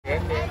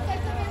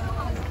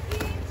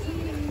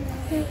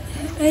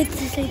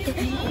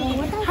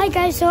Hi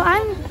guys, so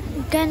I'm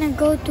gonna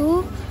go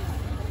to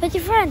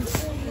Petite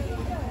France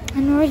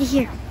and we're already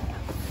here.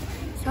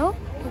 So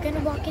we're gonna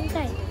walk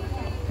inside.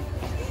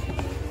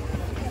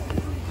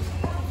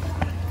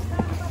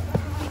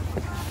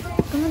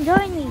 Come and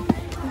join me in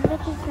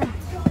Petite France.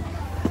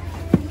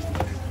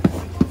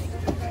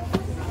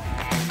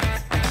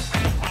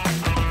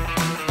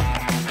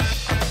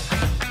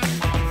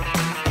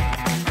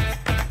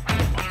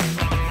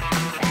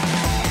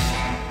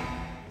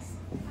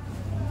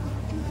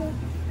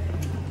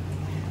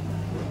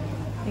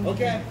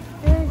 Okay.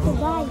 There's the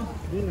guy.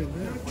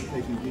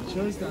 Taking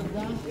pictures, and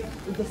then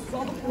in the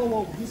third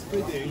floor of this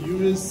building, you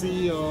will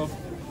see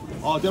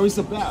there is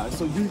a bell.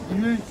 So you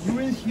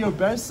will hear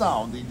bell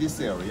sound in this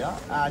area,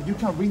 and you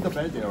can ring the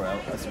bell there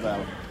as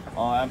well.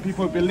 And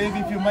people believe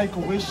if you make a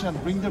wish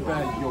and ring the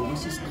bell, your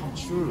wishes come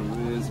true.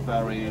 It is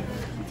very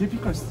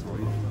difficult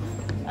story.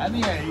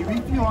 Anyway,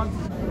 if you want.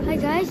 Hi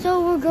guys,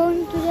 so we're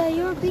going to the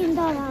European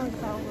dollhouse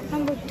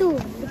number 2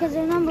 because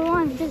the number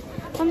 1 just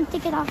some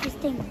ticket off this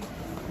thing.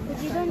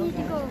 But you don't need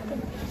to go.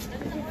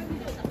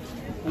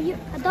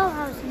 A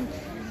dollhouse, and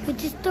we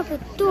just took a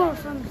tour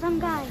from some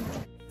guy.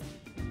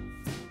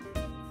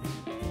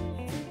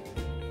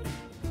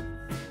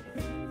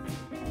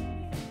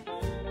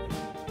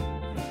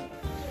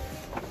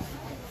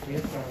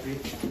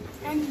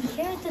 And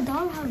here's the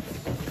dollhouse,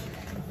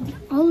 the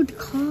old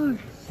car,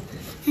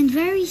 and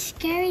very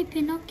scary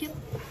Pinocchio,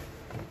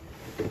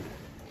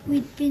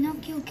 with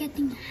Pinocchio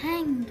getting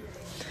hanged.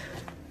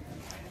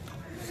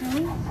 So,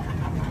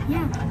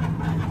 yeah,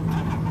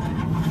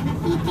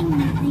 eating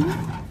nothing.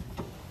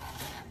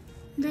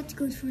 Let's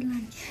go for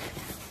lunch.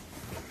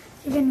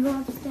 We're gonna go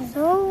upstairs.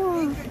 So,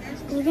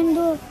 we're gonna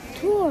do a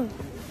tour.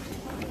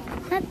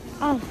 Not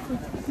us,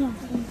 but yeah,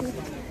 we're gonna do this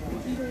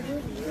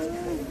tour.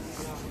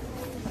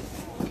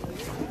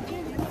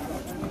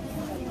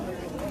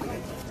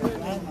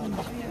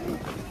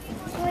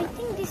 So I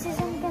think this is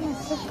some kind of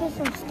circus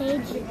or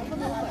stage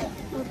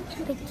or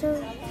picture.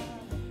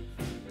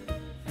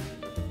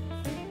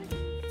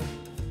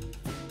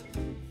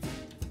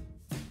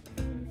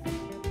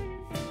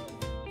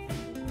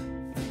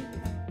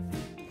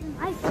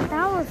 Eiffel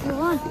Tower if you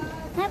want.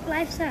 Not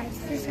life size,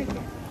 just like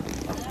that.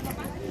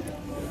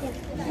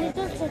 Yeah,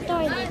 that's the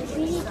toilet.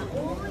 We need to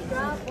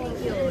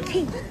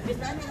pee.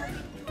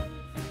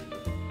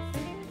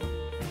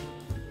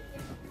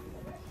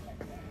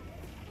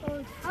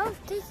 How's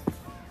this?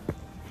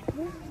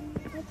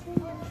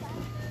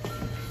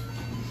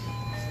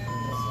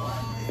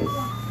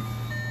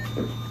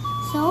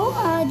 So,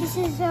 this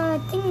is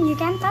a thing you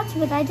can't touch,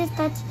 but I just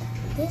touched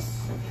this.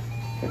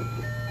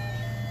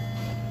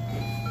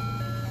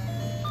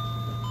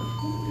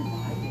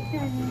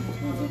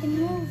 You can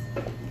move.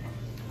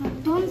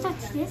 Don't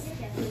touch this.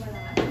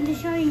 I'm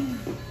just showing you.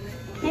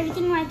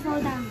 Everything might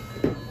fall down.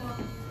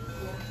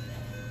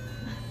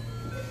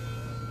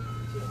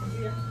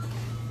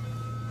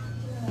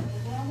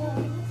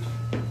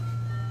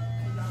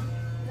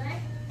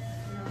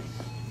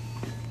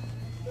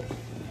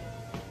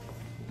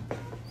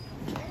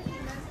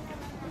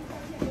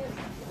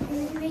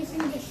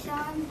 Facing the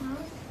Sean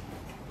house.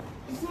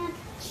 It's not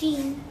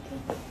Sheen.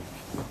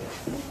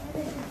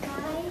 There's a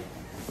guy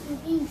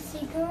smoking a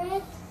cigar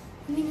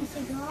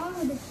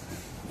with a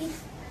big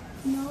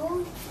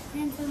nose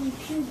and some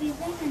pubic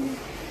and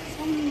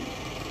some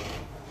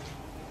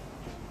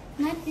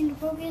not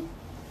inappropriate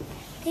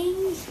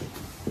things.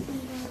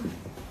 And,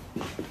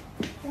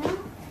 yeah.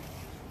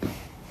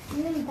 And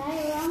then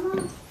diorama.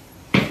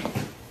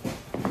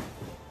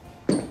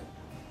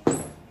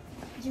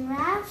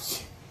 Giraffes.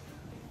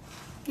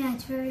 Yeah,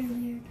 it's very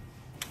weird.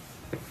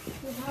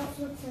 The house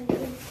looks like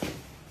this.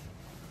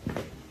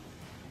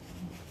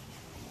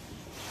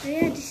 So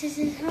yeah, this is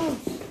his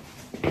house.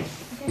 You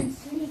can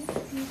sleep,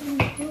 you can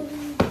do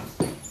things.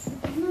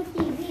 There's no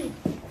TV.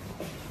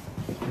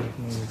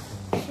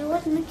 So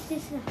what makes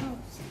this a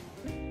house?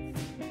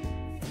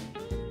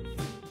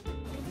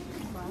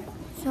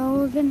 So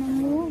we're gonna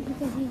move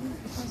because he's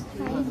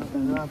hiding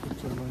from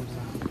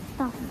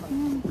stuff.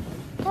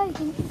 So you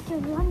can eat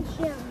your lunch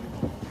here.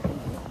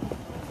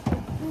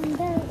 And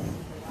there's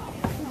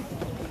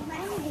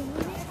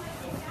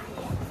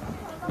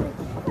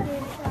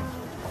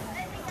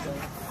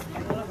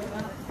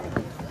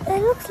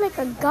it looks like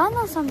a gun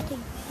or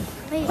something.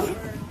 Like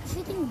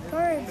shooting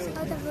birds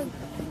out of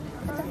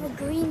a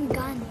green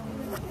gun.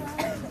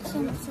 So,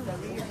 tell me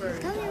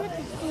what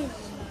it is.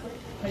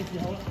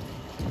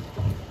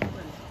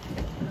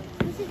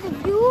 This is the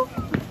view.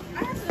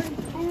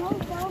 And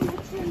also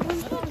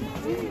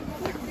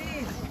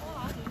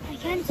I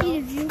can't see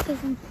the view because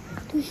I'm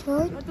too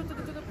short.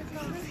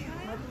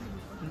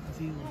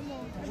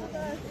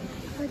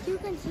 But you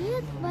can see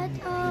it, but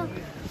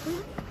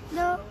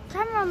the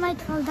camera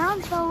might fall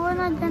down, so we're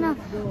not gonna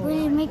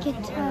really make it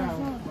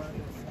fall.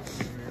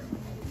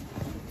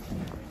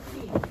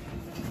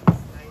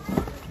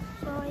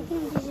 So I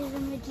think this is a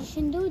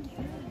magician dude,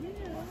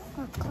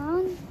 or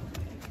clown,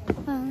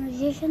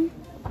 magician,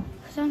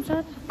 some sort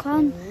of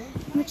clown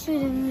mixed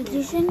with a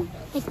magician,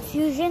 like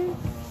fusion.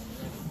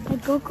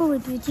 like Goku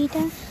with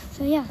Vegeta.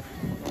 So yeah,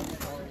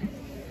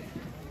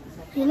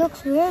 he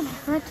looks weird,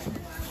 but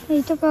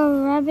he took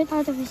a rabbit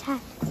out of his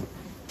hat.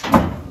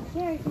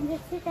 Here you can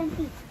just sit and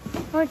eat,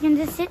 or you can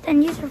just sit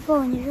and use your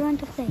phone if you want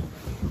to play.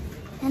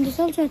 And there's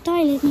also a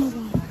toilet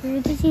nearby.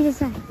 You can see the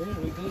side.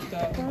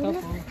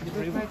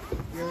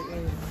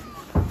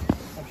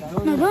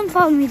 No, don't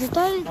follow me. The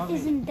toilet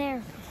isn't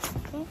there.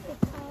 Okay?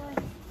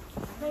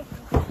 It's like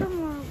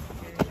somewhere.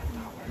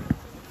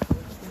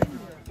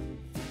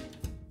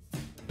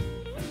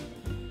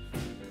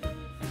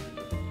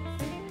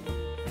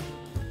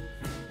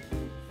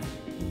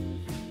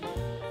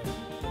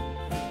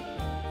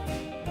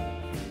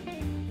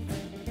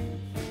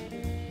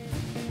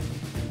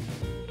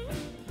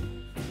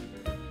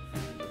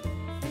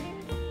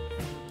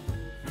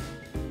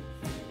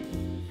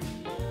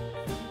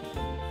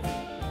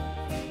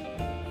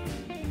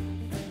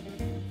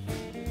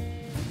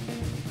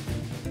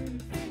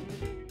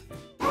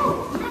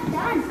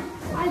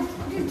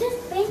 They're just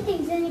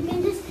paintings and you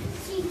can just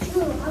see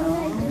through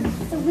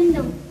outside the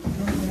window.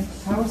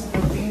 How's the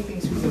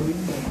paintings through the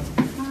window?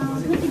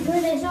 Pretty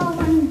good. I saw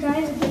one guy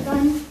with a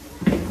gun.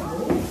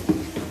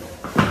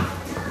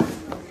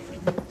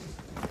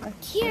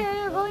 Here,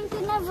 you're going to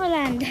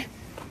Neverland.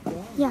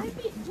 Yeah.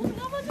 This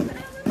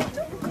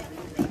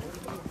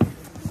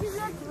is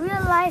what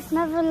real life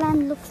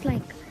Neverland looks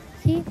like.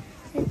 See?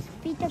 It's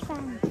Peter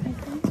Pan.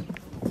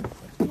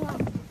 Wow.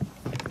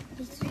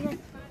 It's like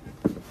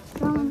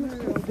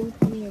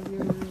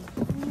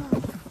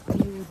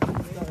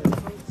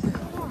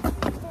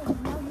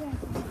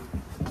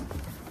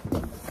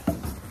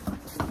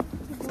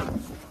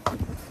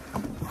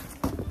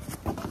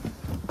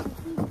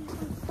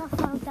stuff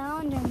fell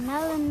down, their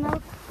melon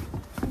milk.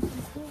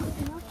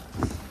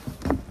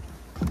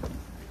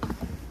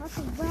 Lots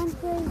of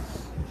branches.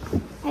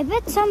 I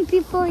bet some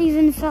people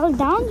even fell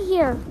down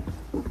here.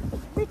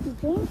 Pretty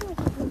dangerous.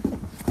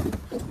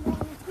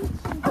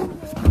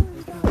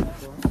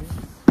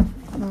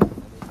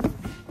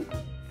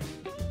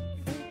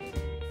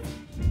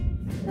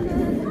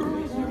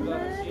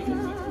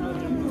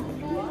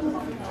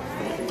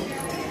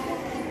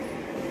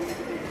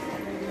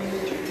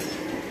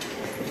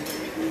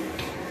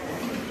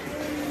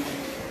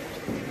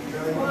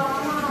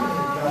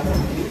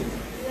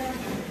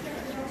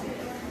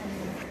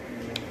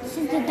 This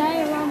is the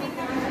diorama.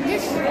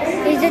 This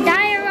is the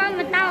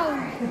diorama town.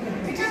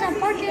 This is a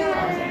parking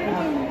lot.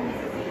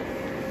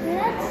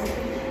 That's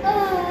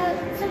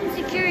some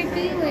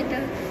security with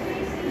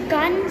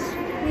guns. I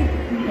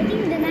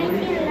think the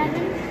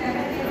 1911.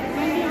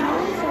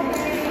 So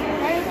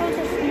there is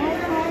also small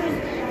cars,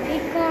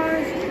 big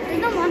cars.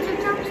 There's no monster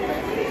trucks, but I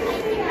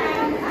think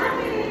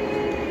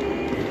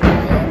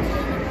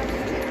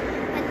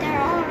but there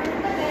are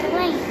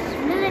planes,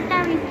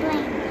 military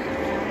planes.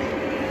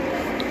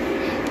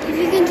 If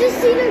you can just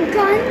see the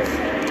guns,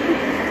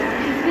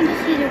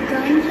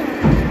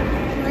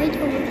 right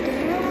over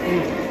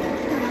there.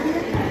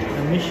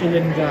 The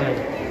Michelin guy.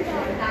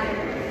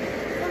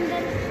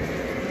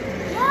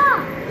 Yeah,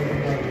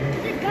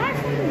 the guy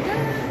from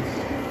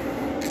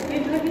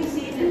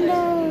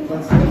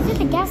is it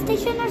a gas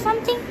station or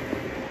something?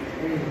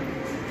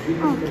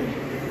 Oh, okay.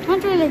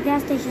 Not really a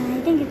gas station.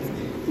 I think it's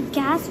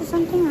gas or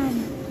something. I don't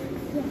know.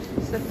 Yeah.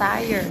 It's a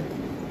tire.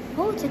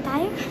 Oh, it's a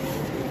tire?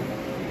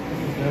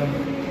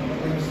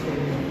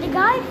 The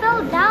guy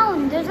fell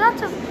down. There's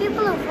lots of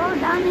people who fall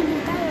down in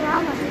the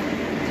diorama.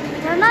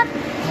 They're not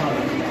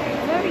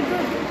very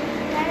good.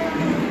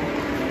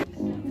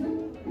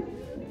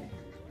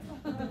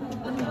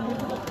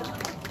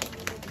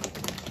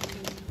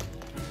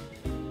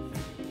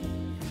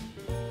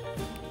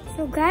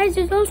 So guys,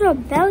 there's also a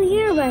bell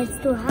here, but it's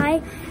too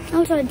high.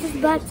 Also, I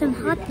just bought some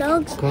hot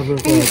dogs and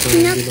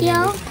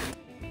Pinocchio.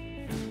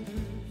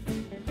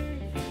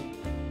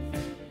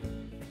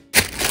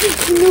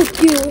 It's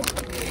Pinocchio.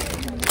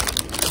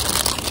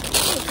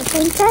 It's a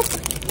princess.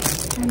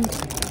 And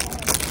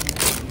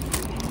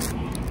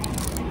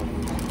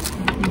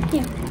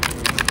yeah.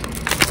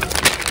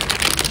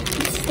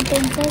 This is the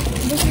princess.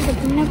 This is the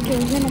Pinocchio.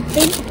 We're gonna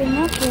paint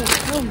Pinocchio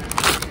at home.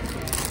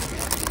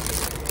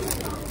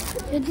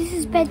 So this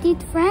is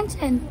Petite France,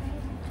 and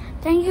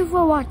thank you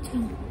for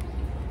watching.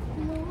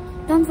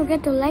 Don't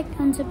forget to like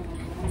and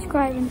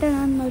subscribe and turn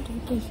on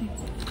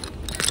notifications,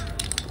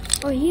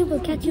 or he will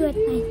catch you at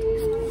night.